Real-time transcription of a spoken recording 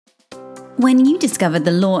When you discovered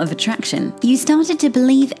the law of attraction, you started to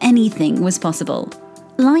believe anything was possible.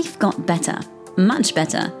 Life got better, much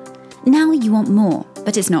better. Now you want more,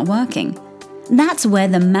 but it's not working. That's where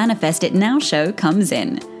the Manifest It Now show comes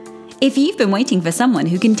in. If you've been waiting for someone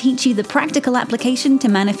who can teach you the practical application to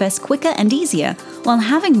manifest quicker and easier while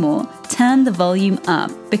having more, turn the volume up,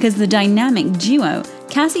 because the dynamic duo,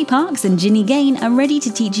 Cassie Parks and Ginny Gain, are ready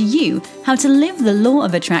to teach you how to live the law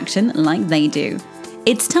of attraction like they do.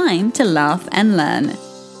 It's time to laugh and learn.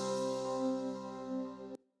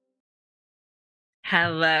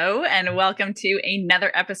 Hello, and welcome to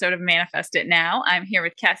another episode of Manifest It Now. I'm here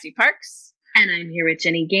with Cassie Parks. And I'm here with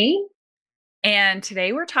Ginny Gain. And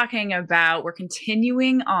today we're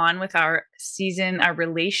continuing on with our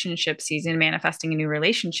relationship season, manifesting a new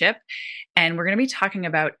relationship. And we're going to be talking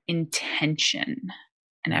about intention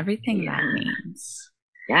and everything that means.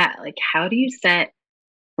 Yeah, like how do you set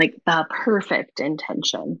like the perfect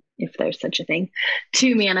intention, if there's such a thing,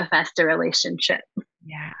 to manifest a relationship?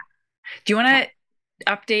 Yeah. Do you want to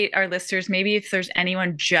update our listeners, maybe if there's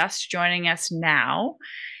anyone just joining us now,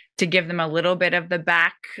 to give them a little bit of the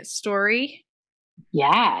backstory?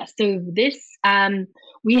 Yeah. So this,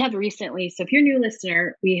 we have recently, so if you're a new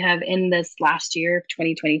listener, we have in this last year of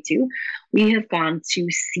 2022, we have gone to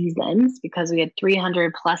seasons because we had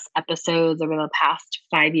 300 plus episodes over the past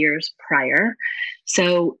 5 years prior.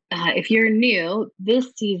 So if you're new,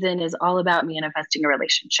 this season is all about manifesting a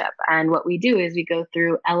relationship. And what we do is we go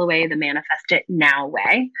through LOA, the Manifest It Now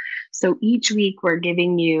way. So each week we're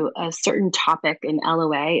giving you a certain topic in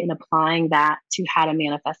LOA and applying that to how to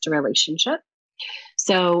manifest a relationship.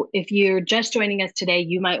 So if you're just joining us today,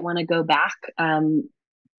 you might want to go back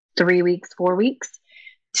 3 weeks, 4 weeks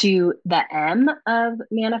to the M of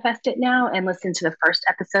Manifest It Now and listen to the first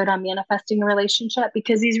episode on manifesting a relationship,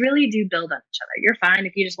 because these really do build on each other. You're fine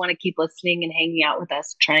if you just want to keep listening and hanging out with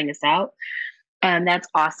us, trying us out. And that's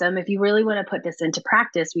awesome. If you really want to put this into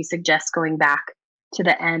practice, we suggest going back to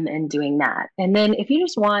the M and doing that. And then if you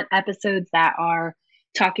just want episodes that are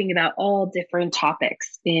talking about all different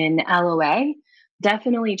topics in LOA,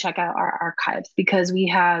 definitely check out our archives, because we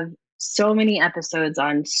have so many episodes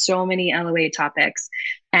on so many LOA topics,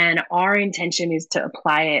 and our intention is to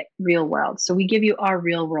apply it real world. So we give you our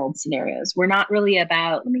real world scenarios. We're not really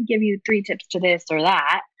about, let me give you 3 tips to this or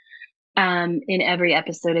that in every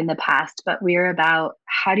episode in the past, but we're about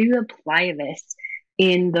how do you apply this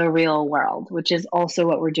in the real world, which is also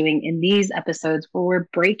what we're doing in these episodes, where we're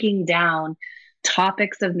breaking down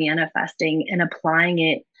topics of manifesting and applying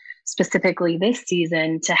it specifically this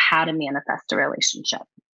season to how to manifest a relationship.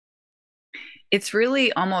 It's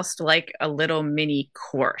really almost like a little mini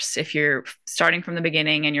course. If you're starting from the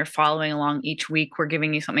beginning and you're following along each week, we're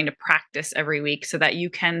giving you something to practice every week so that you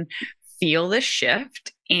can feel the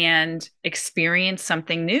shift and experience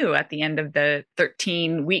something new at the end of the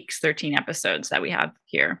 13 weeks, 13 episodes that we have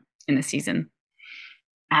here in the season.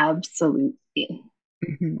 Absolutely.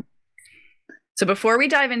 Mm-hmm. So before we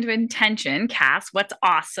dive into intention, Cass, what's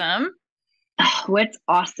awesome? What's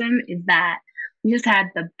awesome is that we just had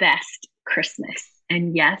the best Christmas.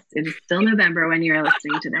 And yes, it is still November when you're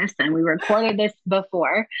listening to this, and we recorded this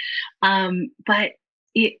before. But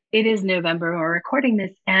it is November when we're recording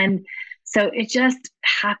this. And so it just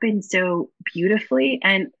happened so beautifully.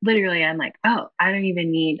 And literally, I'm like, oh, I don't even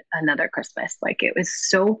need another Christmas. Like, it was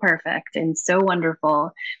so perfect and so wonderful.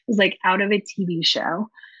 It was like out of a TV show.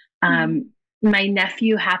 My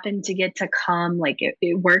nephew happened to get to come, like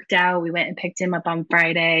it worked out. We went and picked him up on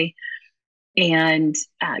Friday, and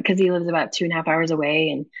because he lives about 2.5 hours away.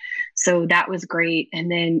 And so that was great.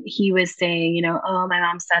 And then he was saying, oh, my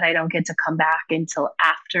mom said I don't get to come back until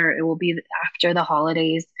it will be after the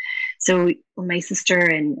holidays. So my sister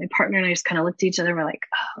and my partner and I just kind of looked at each other. We're like,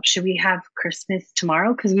 oh, should we have Christmas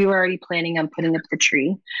tomorrow? Because we were already planning on putting up the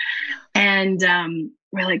tree. And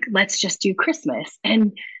we're like, let's just do Christmas.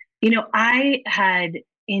 And I had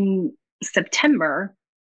in September,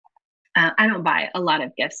 I don't buy a lot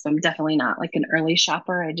of gifts. So I'm definitely not like an early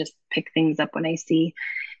shopper. I just pick things up when I see.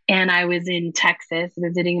 And I was in Texas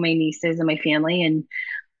visiting my nieces and my family. And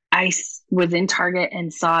I was in Target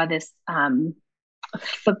and saw this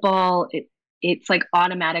football. It's like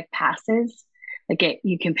automatic passes. Like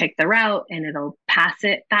you can pick the route and it'll pass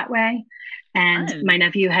it that way. And my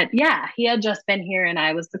nephew he had just been here, and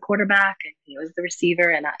I was the quarterback and he was the receiver,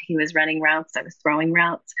 and he was running routes. I was throwing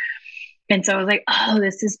routes. And so I was like, oh,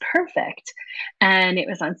 this is perfect. And it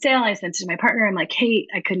was on sale. I sent it to my partner. I'm like, hey,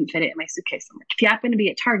 I couldn't fit it in my suitcase. I'm like, if you happen to be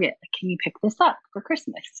at Target, like, can you pick this up for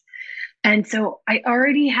Christmas? And so I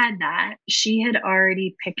already had that. She had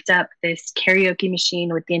already picked up this karaoke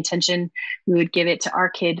machine with the intention we would give it to our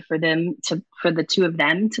kid for the two of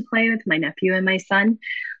them to play with, my nephew and my son,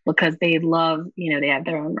 because they love, they have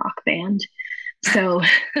their own rock band. So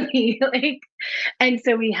and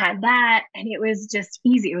so we had that and it was just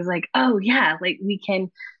easy. It was like, oh yeah, like we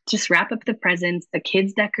can just wrap up the presents. The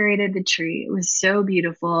kids decorated the tree. It was so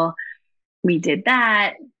beautiful. We did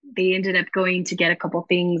that. They ended up going to get a couple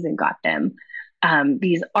things and got them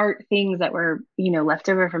these art things that were, left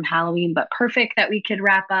over from Halloween, but perfect that we could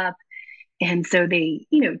wrap up. And so they,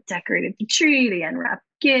 decorated the tree, they unwrapped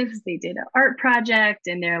gifts, they did an art project,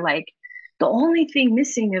 and they're like, the only thing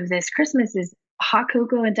missing of this Christmas is hot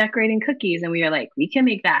cocoa and decorating cookies. And we were like, we can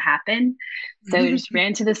make that happen. So we just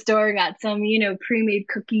ran to the store, got some, pre-made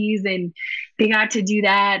cookies, and they got to do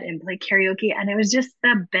that and play karaoke. And it was just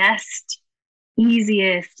the best,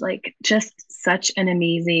 easiest, like just such an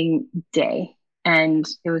amazing day. And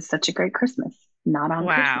it was such a great Christmas, not on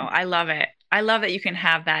Wow, Christmas. I love it. I love that you can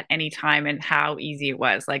have that anytime and how easy it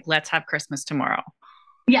was. Like, let's have Christmas tomorrow.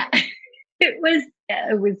 Yeah, it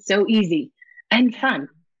was so easy and fun.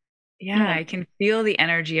 Yeah, I can feel the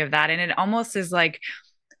energy of that. And it almost is like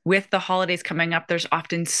with the holidays coming up, there's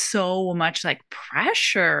often so much like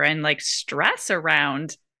pressure and like stress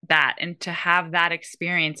around that. And to have that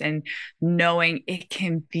experience and knowing it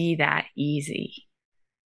can be that easy.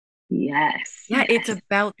 Yes. Yeah, it's Yes.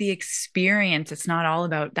 about the experience. It's not all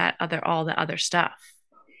about all the other stuff.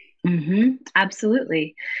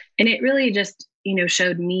 Absolutely. And it really just,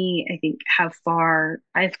 showed me, I think, how far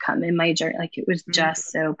I've come in my journey. Like it was Mhm. just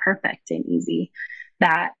so perfect and easy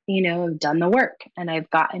that, I've done the work and I've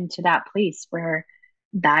gotten to that place where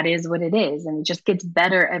that is what it is. And it just gets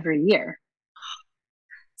better every year.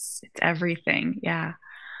 It's everything. Yeah.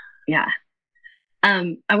 Yeah.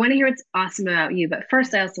 I want to hear what's awesome about you, but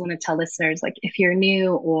first, I also want to tell listeners, like, if you're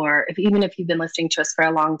new or even if you've been listening to us for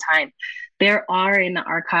a long time, there are in the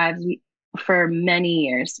archives. For many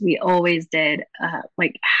years, we always did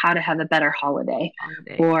like how to have a better holiday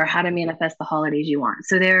Holiday. or how to manifest the holidays you want.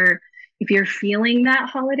 So if you're feeling that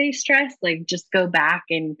holiday stress, like just go back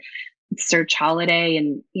and search holiday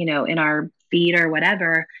and in our feed or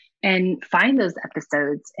whatever and find those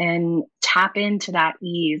episodes and tap into that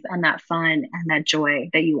ease and that fun and that joy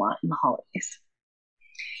that you want in the holidays.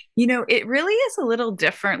 It really is a little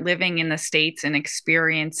different living in the States and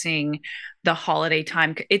experiencing the holiday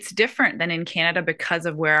time. It's different than in Canada because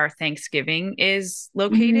of where our Thanksgiving is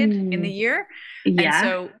located in the Mm, year. And yeah.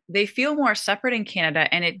 so they feel more separate in Canada.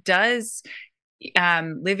 And it does,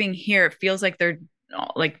 living here, it feels like they're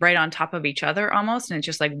like right on top of each other almost. And it's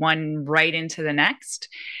just like one right into the next.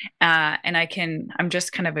 And I'm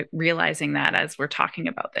just kind of realizing that as we're talking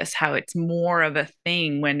about this, how it's more of a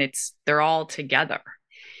thing when they're all together.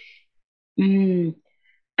 Mm,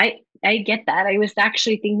 I get that. I was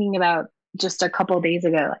actually thinking about just a couple of days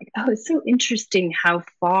ago, like, oh, it's so interesting how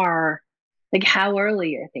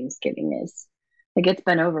early your Thanksgiving is. Like it's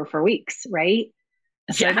been over for weeks, right?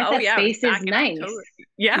 So I Yeah. bet Oh, that yeah. It was space is back in nice. October.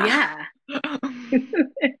 Yeah. Yeah,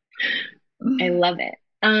 I love it.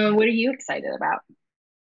 What are you excited about?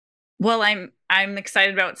 Well, I'm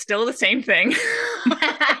excited about still the same thing.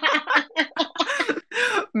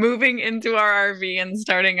 Moving into our RV and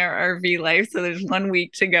starting our RV life. So there's 1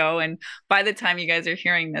 week to go. And by the time you guys are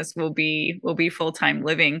hearing this, we'll be full-time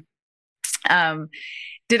living. Um,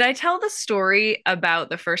 did I tell the story about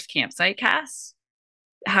the first campsite, Cass?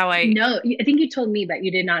 How I No, I think you told me, but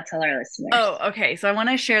you did not tell our listeners. Oh, okay. So I want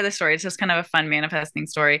to share the story. It's just kind of a fun manifesting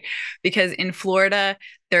story because in Florida,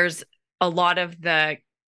 there's a lot of the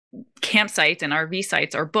campsites and RV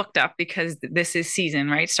sites are booked up because this is season,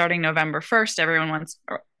 right? Starting November 1st,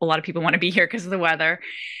 a lot of people want to be here because of the weather.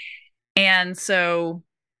 And so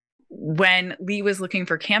when Lee was looking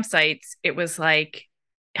for campsites, it was like,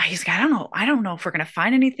 he's like, I don't know if we're going to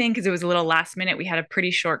find anything because it was a little last minute. We had a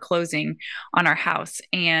pretty short closing on our house.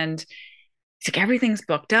 And he's like, everything's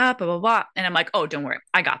booked up, blah, blah, blah. And I'm like, oh, don't worry.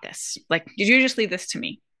 I got this. Like, did you just leave this to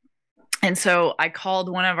me? And so I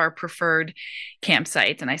called one of our preferred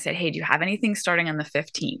campsites and I said, hey, do you have anything starting on the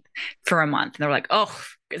 15th for a month? And they're like, oh,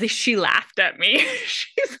 she laughed at me.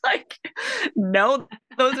 She's like, no,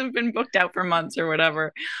 those have been booked out for months or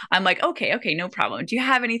whatever. I'm like, okay, no problem. Do you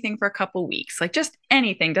have anything for a couple weeks? Like just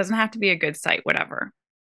anything, doesn't have to be a good site, whatever.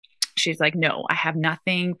 She's like, no, I have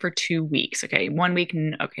nothing for 2 weeks. Okay, 1 week.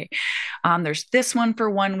 Okay. There's this one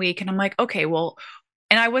for 1 week. And I'm like, okay, well,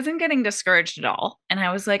 and I wasn't getting discouraged at all. And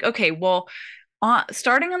I was like, okay, well,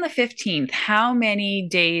 starting on the 15th, how many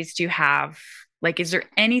days do you have? Like, is there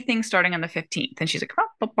anything starting on the 15th? And she's like, pop,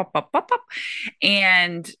 pop, pop, pop, pop, pop.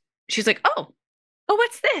 And she's like, oh,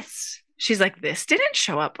 what's this? She's like, this didn't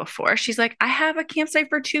show up before. She's like, I have a campsite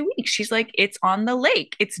for 2 weeks. She's like, it's on the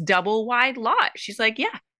lake. It's double wide lot. She's like,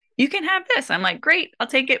 yeah, you can have this. I'm like, great, I'll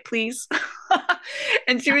take it, please.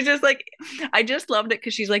 And she was just like, I just loved it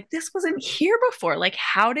because she's like, this wasn't here before. Like,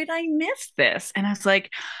 how did I miss this? And I was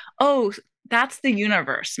like, oh, that's the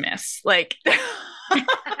universe, miss. Like,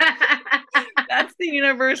 that's the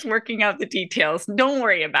universe working out the details. Don't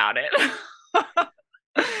worry about it.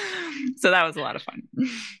 So that was a lot of fun.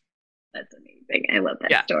 That's amazing. I love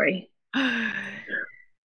that story.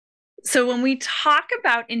 So when we talk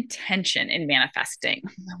about intention in manifesting,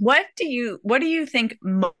 what do you think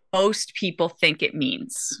most people think it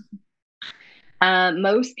means?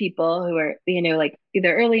 Most people who are, like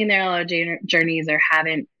either early in their journeys or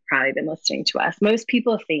haven't probably been listening to us, most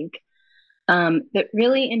people think that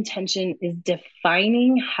really intention is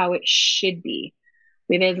defining how it should be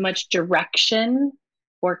with as much direction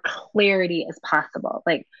or clarity as possible.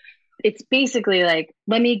 Like, it's basically like,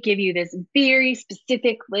 let me give you this very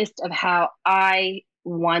specific list of how I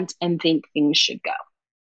want and think things should go.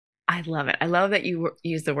 I love it. I love that you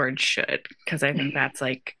use the word should, because I think that's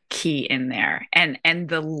like key in there. And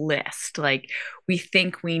the list, like, we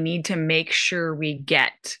think we need to make sure we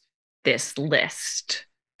get this list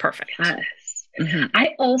perfect. Yes. Mm-hmm.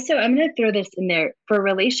 I'm going to throw this in there for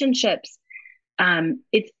relationships.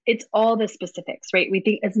 It's all the specifics, right? We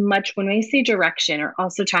think as much when we say direction or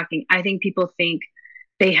also talking, I think people think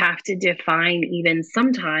they have to define, even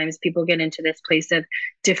sometimes people get into this place of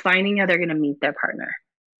defining how they're going to meet their partner.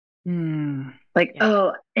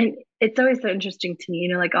 Oh, and it's always so interesting to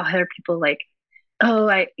me, like, I'll hear people like, oh,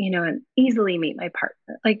 and easily meet my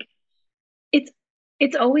partner. Like,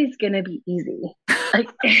 it's always going to be easy. Like,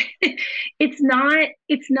 it's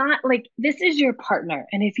not like, this is your partner.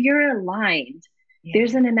 And if you're aligned,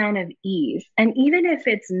 there's an amount of ease. And even if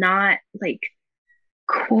it's not like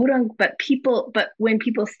quote unquote, but when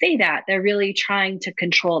people say that, they're really trying to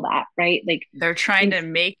control that, right? Like, they're trying to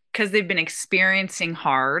make, because they've been experiencing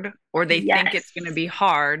hard, or they think it's going to be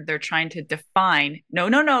hard. They're trying to define,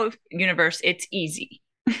 no, universe, it's easy.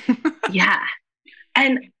 Yeah.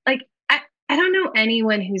 And like, I don't know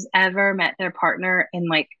anyone who's ever met their partner and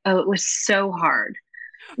like, oh, it was so hard.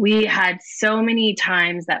 We had so many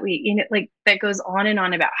times that we, like, that goes on and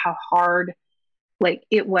on about how hard like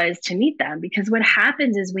it was to meet them. Because what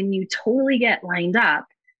happens is when you totally get lined up,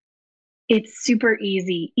 it's super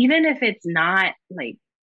easy. Even if it's not like,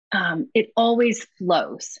 it always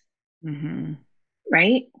flows. Mm-hmm.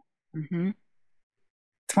 Right? Mm-hmm.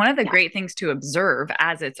 It's one of the great things to observe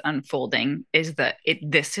as it's unfolding is that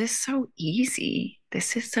this is so easy.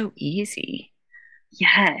 This is so easy.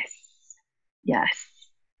 Yes.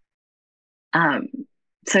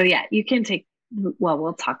 So yeah, you can take, well,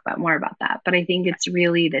 we'll talk more about that, but I think it's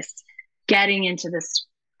really this getting into this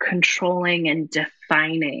controlling and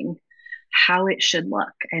defining how it should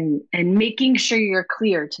look and making sure you're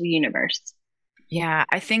clear to the universe. Yeah,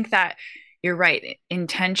 I think that you're right.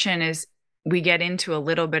 Intention is, we get into a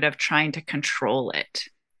little bit of trying to control it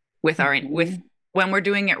with when we're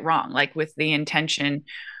doing it wrong, like with the intention,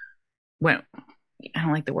 when I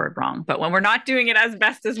don't like the word wrong, but when we're not doing it as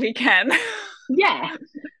best as we can. Yeah.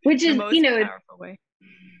 Which is, powerful way.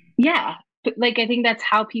 Yeah. But like, I think that's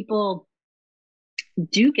how people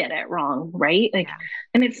do get it wrong. Right. Like,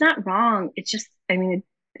 and it's not wrong. It's just,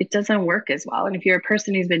 it doesn't work as well. And if you're a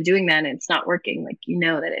person who's been doing that and it's not working, like,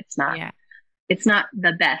 that it's not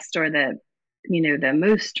the best or the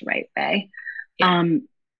most right way.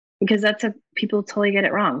 Because people totally get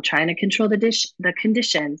it wrong, trying to control the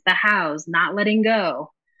conditions, the hows, not letting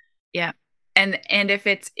go. Yeah. And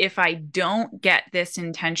if I don't get this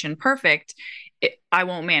intention perfect, I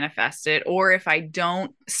won't manifest it. Or if I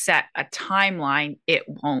don't set a timeline, it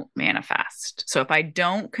won't manifest. So if I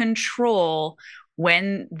don't control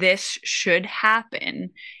when this should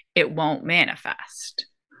happen, it won't manifest.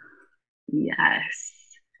 Yes.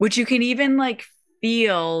 Which you can even like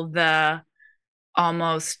feel the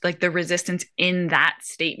almost like the resistance in that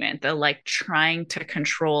statement, the like trying to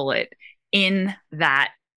control it in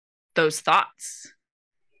those thoughts.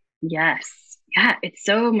 Yes. Yeah. It's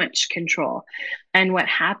so much control. And what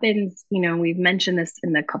happens, we've mentioned this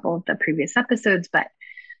in a couple of the previous episodes, but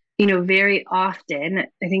very often,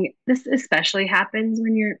 I think this especially happens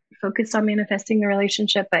when you're focused on manifesting a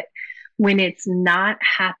relationship, but when it's not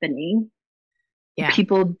happening,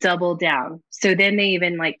 people double down. So then they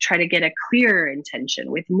even like try to get a clearer intention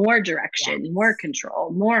with more direction, more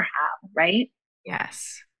control, more how, right?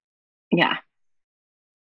 Yes. Yeah.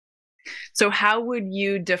 So how would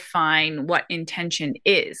you define what intention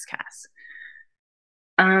is, Cass?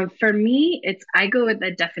 For me, I go with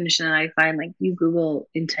the definition that I find, like you Google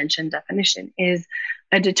intention definition, is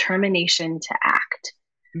a determination to act.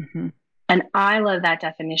 Mm-hmm. And I love that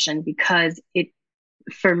definition because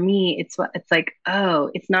for me, it's like, oh,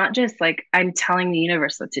 it's not just like I'm telling the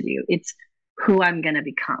universe what to do. It's who I'm going to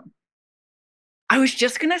become. I was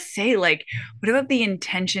just going to say, like, what about the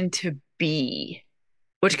intention to be?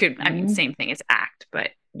 Which could, I mean, same thing as act,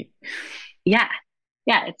 but. Yeah.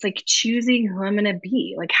 Yeah. It's like choosing who I'm going to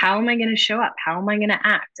be. Like, how am I going to show up? How am I going to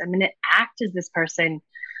act? I'm going to act as this person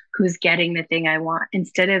who's getting the thing I want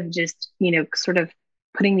instead of just, sort of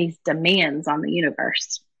putting these demands on the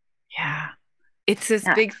universe. Yeah. It's this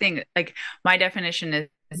big thing. Like, my definition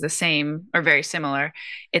is the same or very similar.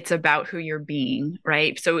 It's about who you're being,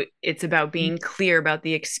 right? So it's about being clear about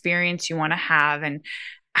the experience you want to have and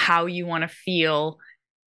how you want to feel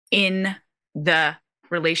in the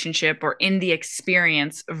relationship or in the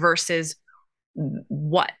experience versus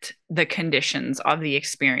what the conditions of the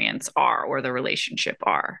experience are or the relationship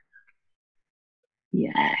are.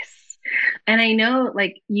 Yes. And I know,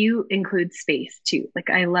 like, you include space too. Like,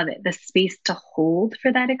 I love it. The space to hold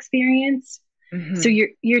for that experience. Mm-hmm. So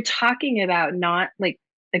you're talking about not, like,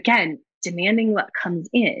 again, demanding what comes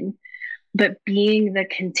in, but being the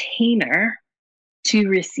container to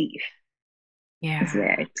receive. Yeah. Is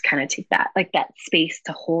where I kind of take that, like, that space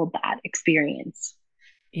to hold that experience.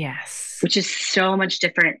 Yes. Which is so much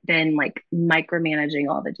different than, like, micromanaging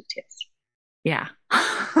all the details. Yeah.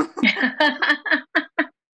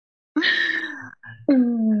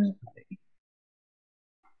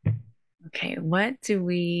 Okay, what do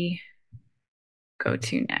we go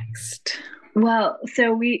to next? Well,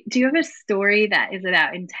 so do you have a story that is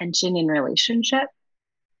about intention in relationship?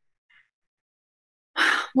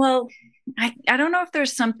 Well, I don't know if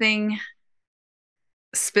there's something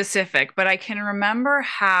specific, but I can remember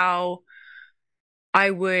how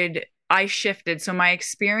I shifted. So my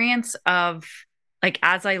experience of, like,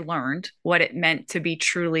 as I learned what it meant to be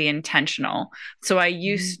truly intentional. So I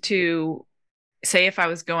used to say if I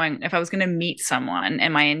was going to meet someone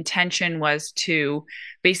and my intention was to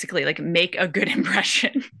basically, like, make a good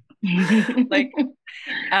impression. Like,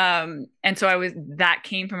 and so that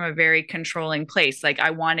came from a very controlling place. Like,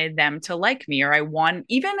 I wanted them to like me, or I want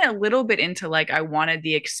even a little bit into, like, I wanted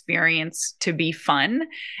the experience to be fun.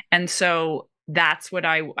 And so that's what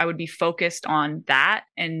I would be focused on, that,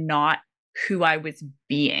 and not who I was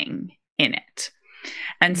being in it.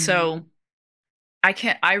 And so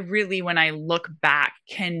I really, when I look back,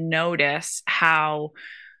 can notice how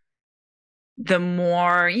the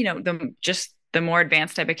more, the more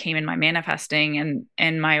advanced I became in my manifesting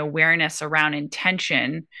and my awareness around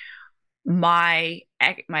intention, my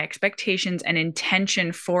expectations and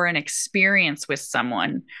intention for an experience with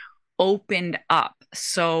someone opened up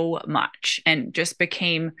so much and just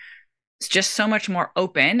became just so much more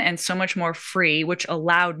open and so much more free, which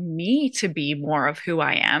allowed me to be more of who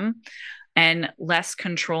I am and less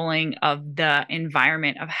controlling of the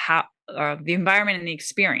environment and the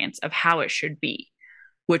experience of how it should be,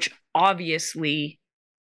 which obviously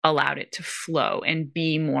allowed it to flow and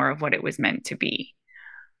be more of what it was meant to be.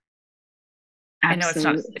 Absolutely.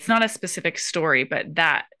 I know it's not a specific story, but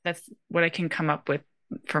that's what I can come up with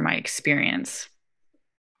for my experience.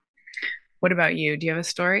 What about you? Do you have a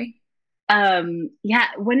story? Yeah,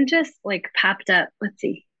 one just, like, popped up. Let's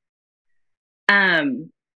see. For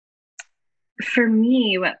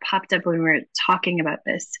me, what popped up when we were talking about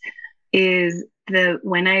this is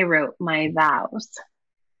when I wrote my vows.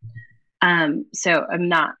 So I'm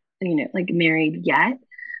not, like, married yet,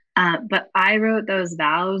 but I wrote those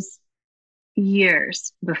vows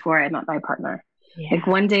years before I met my partner. Yeah. Like,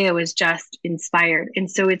 one day I was just inspired. And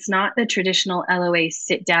so it's not the traditional LOA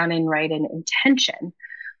sit down and write an intention,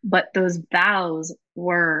 but those vows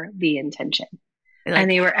were the intention. Like,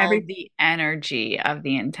 and they were the energy of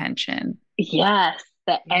the intention. Yes.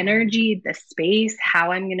 The energy, the space,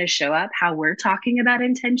 how I'm going to show up, how we're talking about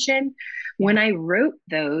intention. When I wrote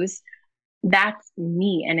those, that's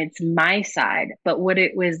me and it's my side. But what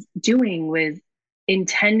it was doing was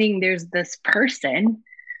intending there's this person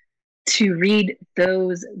to read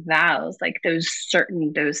those vows, like those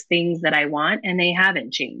things that I want, and they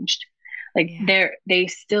haven't changed. Like, they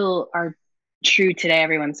still are true today.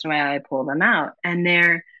 Every once in a while I pull them out and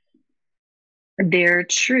they're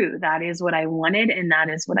true. That is what I wanted and that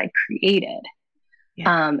is what I created.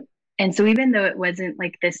 Yeah. And so even though it wasn't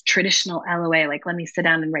like this traditional LOA, like, let me sit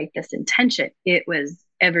down and write this intention, it was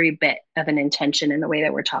every bit of an intention in the way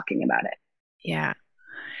that we're talking about it. Yeah.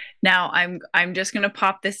 Now I'm just going to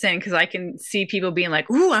pop this in because I can see people being like,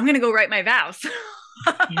 ooh, I'm going to go write my vows.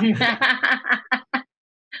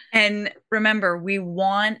 And remember, we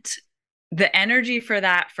want the energy for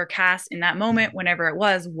that, for Cass in that moment, whenever it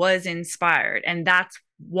was inspired. And that's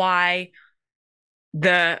why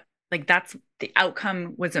that's the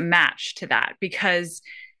outcome was a match to that, because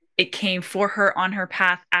it came for her on her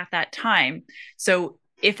path at that time. So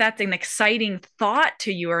if that's an exciting thought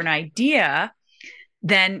to you or an idea,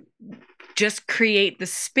 then just create the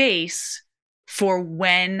space for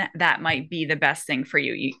when that might be the best thing for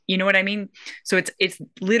you. You know what I mean? So it's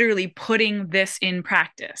literally putting this in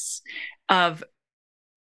practice of,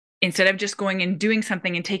 instead of just going and doing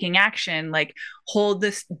something and taking action, like hold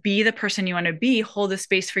this, be the person you want to be, hold the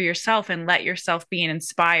space for yourself and let yourself be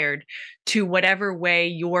inspired to whatever way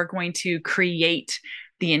you're going to create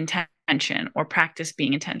the intention or practice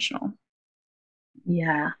being intentional.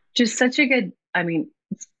 Yeah, just such a good, I mean,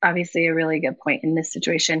 it's obviously a really good point in this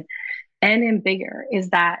situation. And in bigger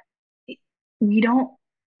is that we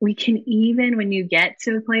can, even when you get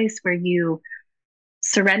to a place where you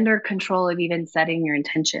surrender control of even setting your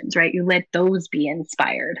intentions, right? You let those be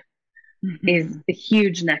inspired, is a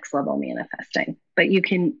huge next level manifesting. But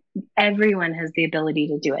everyone has the ability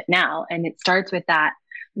to do it now. And it starts with that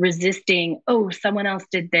resisting, oh, someone else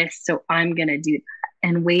did this, so I'm going to do that,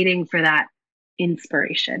 and waiting for that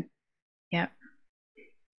inspiration. Yeah.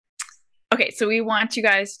 Okay, so we want you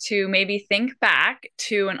guys to maybe think back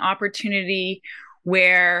to an opportunity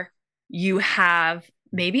where you have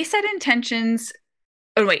maybe set intentions.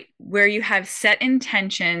 Where you have set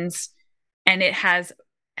intentions and it has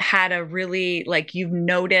had a really, like, you've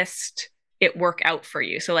noticed it work out for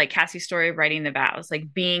you. So like Cassie's story of writing the vows,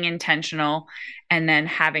 like being intentional and then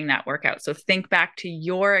having that work out. So think back to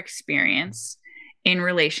your experience in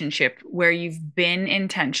relationship where you've been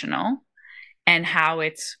intentional and how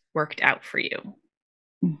it's worked out for you.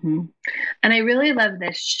 Mm-hmm. And I really love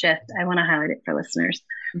this shift. I want to highlight it for listeners.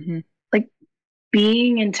 Mm-hmm. Like,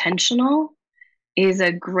 being intentional is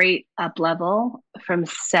a great up level from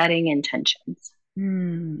setting intentions.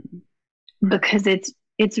 Because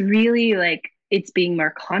it's really like, it's being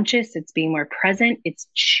more conscious, it's being more present, it's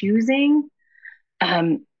choosing,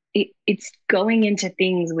 it's going into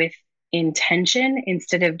things with intention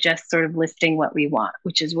instead of just sort of listing what we want,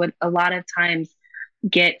 which is what a lot of times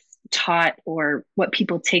gets taught, or what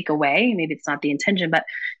people take away. Maybe it's not the intention, but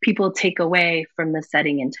people take away from the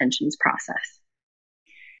setting intentions process.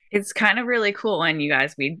 It's kind of really cool. And you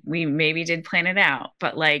guys, we maybe did plan it out,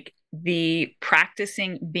 but like the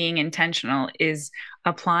practicing being intentional is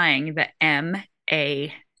applying the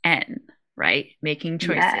MAN, right? Making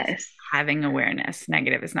choices, yes. Having awareness.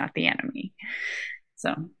 Negative is not the enemy.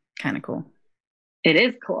 So kind of cool. It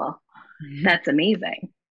is cool. Mm-hmm. That's amazing.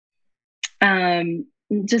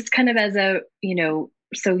 Just kind of as a,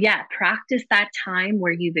 so yeah, practice that time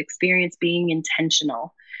where you've experienced being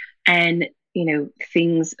intentional and,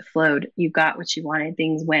 things flowed, you got what you wanted,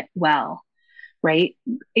 things went well, right?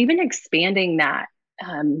 Even expanding that,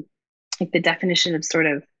 like the definition of sort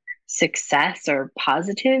of success or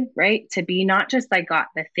positive, right? To be not just I got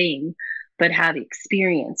the thing, but how the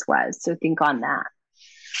experience was. So think on that.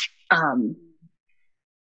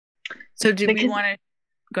 So do we want to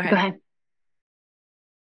go ahead? Go ahead.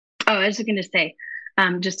 Oh, I was just going to say,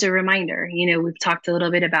 just a reminder, we've talked a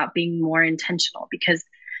little bit about being more intentional, because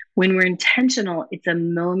when we're intentional, it's a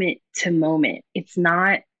moment to moment. It's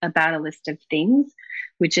not about a list of things,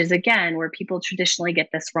 which is, again, where people traditionally get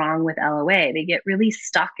this wrong with LOA. They get really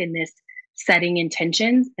stuck in this setting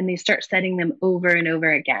intentions and they start setting them over and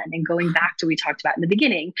over again and going back to what we talked about in the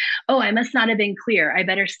beginning. Oh, I must not have been clear. I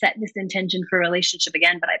better set this intention for a relationship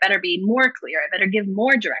again, but I better be more clear. I better give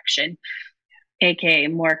more direction, aka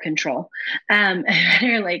more control. I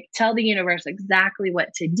better like tell the universe exactly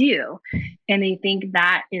what to do. And they think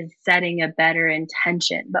that is setting a better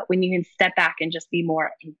intention. But when you can step back and just be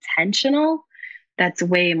more intentional, that's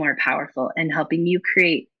way more powerful and helping you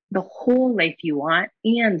create the whole life you want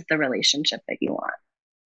and the relationship that you want.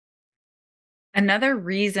 When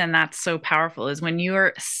reason that's so powerful is when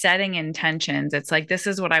you're setting intentions, it's like, this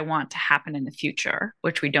is what I want to happen in the future,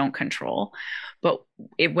 which we don't control. But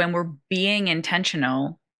when we're being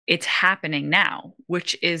intentional, it's happening now,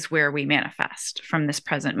 which is where we manifest from this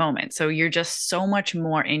present moment. So you're just so much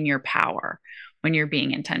more in your power when you're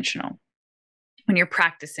being intentional, when you're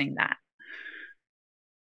practicing that.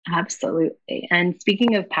 Absolutely. And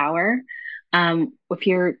speaking of power, if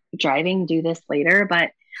you're driving, do this later,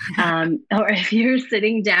 but or if you're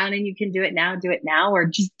sitting down and you can do it now, or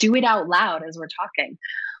just do it out loud as we're talking.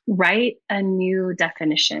 Write a new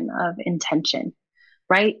definition of intention,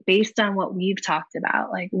 right? Based on what we've talked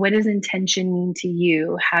about. Like, what does intention mean to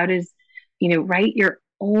you? How does, write your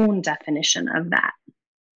own definition of that.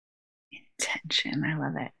 Intention. I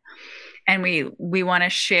love it. And we want to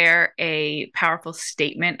share a powerful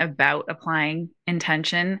statement about applying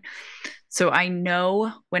intention. So I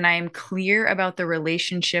know when I am clear about the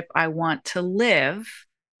relationship I want to live,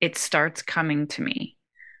 it starts coming to me.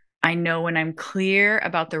 I know when I'm clear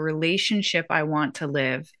about the relationship I want to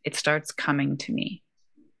live, it starts coming to me.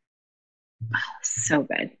 So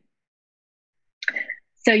good.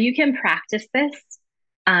 So you can practice this,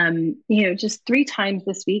 just 3 times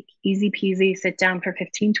this week, easy peasy, sit down for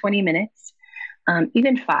 15, 20 minutes,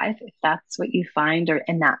 even 5, if that's what you find,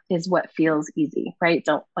 and that is what feels easy, right?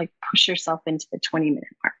 Don't like push yourself into the 20-minute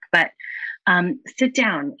mark, but sit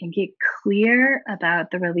down and get clear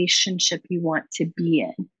about the relationship you want to be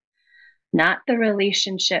in, not the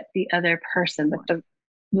relationship, the other person, but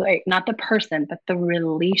not the person, but the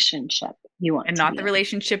relationship you want and to not be the in.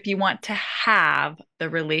 relationship you want to have, the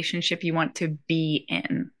relationship you want to be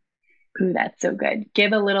in. Ooh, that's so good.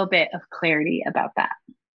 Give a little bit of clarity about that.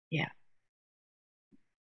 Yeah.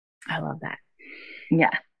 I love that.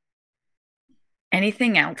 Yeah.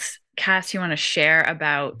 Anything else, Cass, you want to share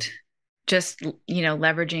about just,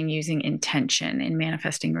 leveraging using intention in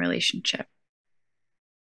manifesting a relationship?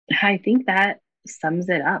 I think that sums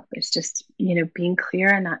it up. It's just, being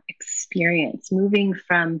clear on that experience, moving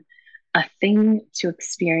from a thing to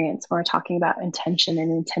experience. We're talking about intention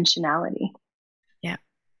and intentionality. Yeah,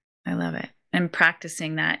 I love it. And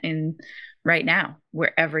practicing that in right now,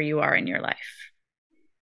 wherever you are in your life.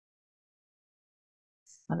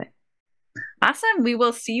 Love it. Awesome. We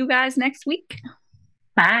will see you guys next week.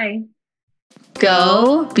 Bye.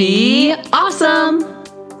 Go be awesome.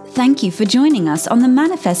 Thank you for joining us on the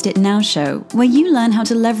Manifest It Now show, where you learn how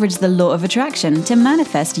to leverage the law of attraction to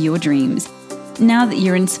manifest your dreams. Now that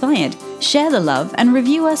you're inspired, share the love and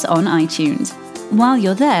review us on iTunes. While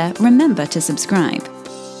you're there, remember to subscribe.